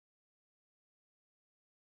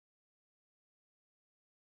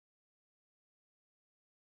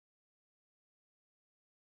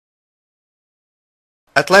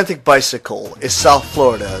Atlantic Bicycle is South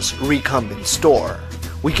Florida's recumbent store.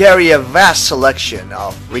 We carry a vast selection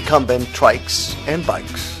of recumbent trikes and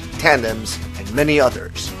bikes, tandems, and many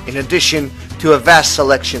others, in addition to a vast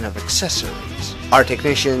selection of accessories. Our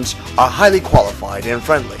technicians are highly qualified and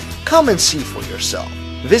friendly. Come and see for yourself.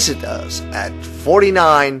 Visit us at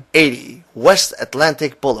 4980 West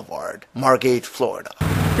Atlantic Boulevard, Margate, Florida.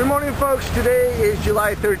 Good morning, folks. Today is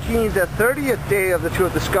July 13th, the 30th day of the Tour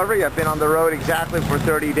of Discovery. I've been on the road exactly for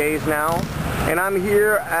 30 days now, and I'm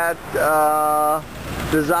here at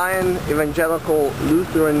the Zion Evangelical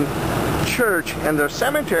Lutheran Church and their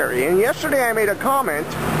cemetery. And yesterday I made a comment,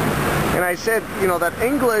 and I said, you know, that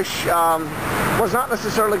English was not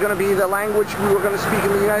necessarily going to be the language we were going to speak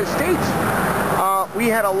in the United States. We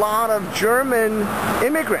had a lot of German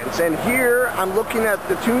immigrants, and here I'm looking at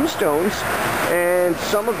the tombstones, and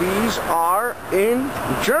some of these are in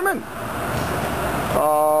German.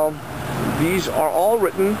 These are all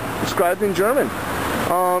written, described in German.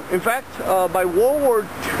 In fact, by World War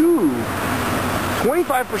II,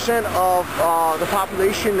 25% of the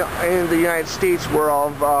population in the United States were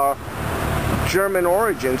of German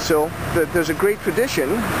origin, so there's a great tradition,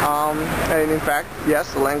 and in fact,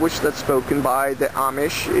 yes, the language that's spoken by the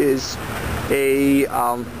Amish is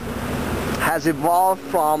has evolved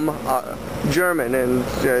from German, and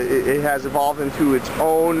it has evolved into its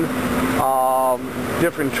own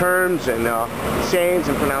different terms and sayings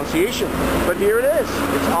and pronunciation. But here it is.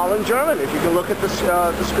 It's all in German. If you can look at the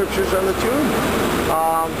scriptures on the tomb.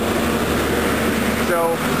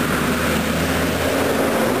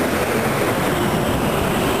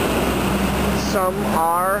 Some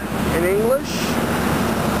are in English,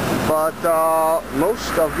 but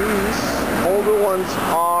most of these older ones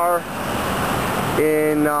are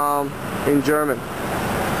in German.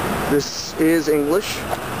 This is English.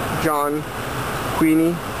 John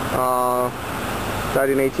Queenie died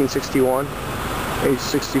in 1861, age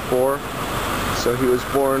 64. So he was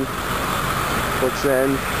born towards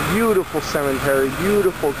then. Beautiful cemetery,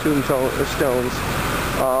 beautiful tombstones.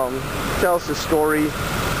 Tells the story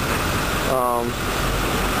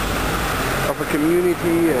of a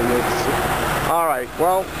community, and it's alright.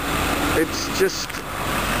 Well, it's just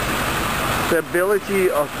the ability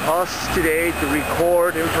of us today to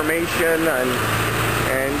record information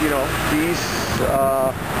and you know, these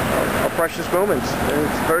are precious moments, and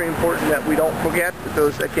it's very important that we don't forget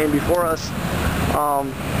those that came before us.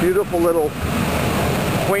 Beautiful little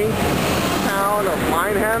quaint town of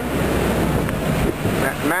Mannheim,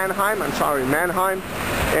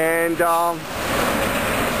 and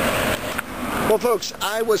well, folks,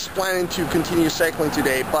 I was planning to continue cycling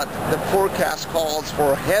today, but the forecast calls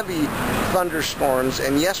for heavy thunderstorms,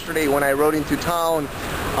 and yesterday when I rode into town,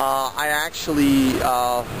 I actually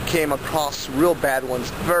came across real bad ones,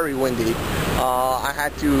 very windy. I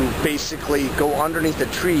had to basically go underneath a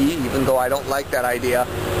tree, even though I don't like that idea,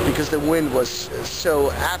 because the wind was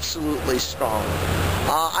so absolutely strong.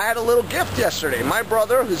 I had a little gift yesterday. My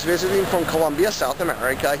brother, who's visiting from Colombia, South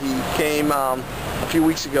America, he came a few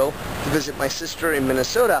weeks ago to visit my sister in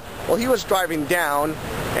Minnesota. Well, he was driving down,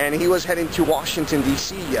 and he was heading to Washington,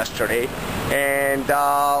 D.C. yesterday, and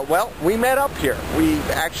well, we met up here. We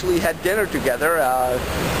actually had dinner together.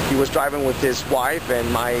 He was driving with his wife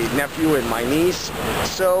and my nephew and my niece,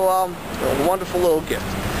 so a wonderful little gift.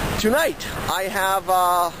 Tonight, I have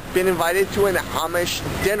been invited to an Amish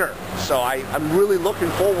dinner, so I'm really looking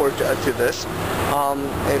forward to this.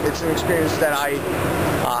 It's an experience that I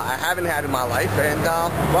haven't had in my life, and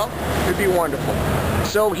well, it'd be wonderful.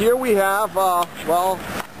 So here we have, well,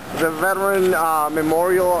 the Veteran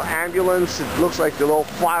Memorial Ambulance. It looks like the little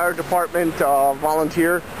fire department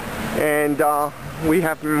volunteer, and we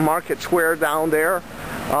have Market Square down there.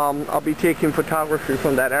 I'll be taking photography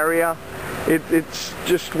from that area. It's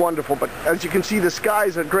just wonderful, but as you can see, the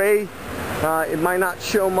skies are gray. It might not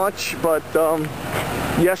show much, but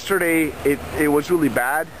yesterday it was really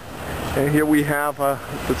bad. And here we have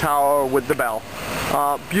the tower with the bell.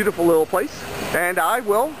 Beautiful little place, and I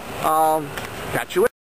will catch you later.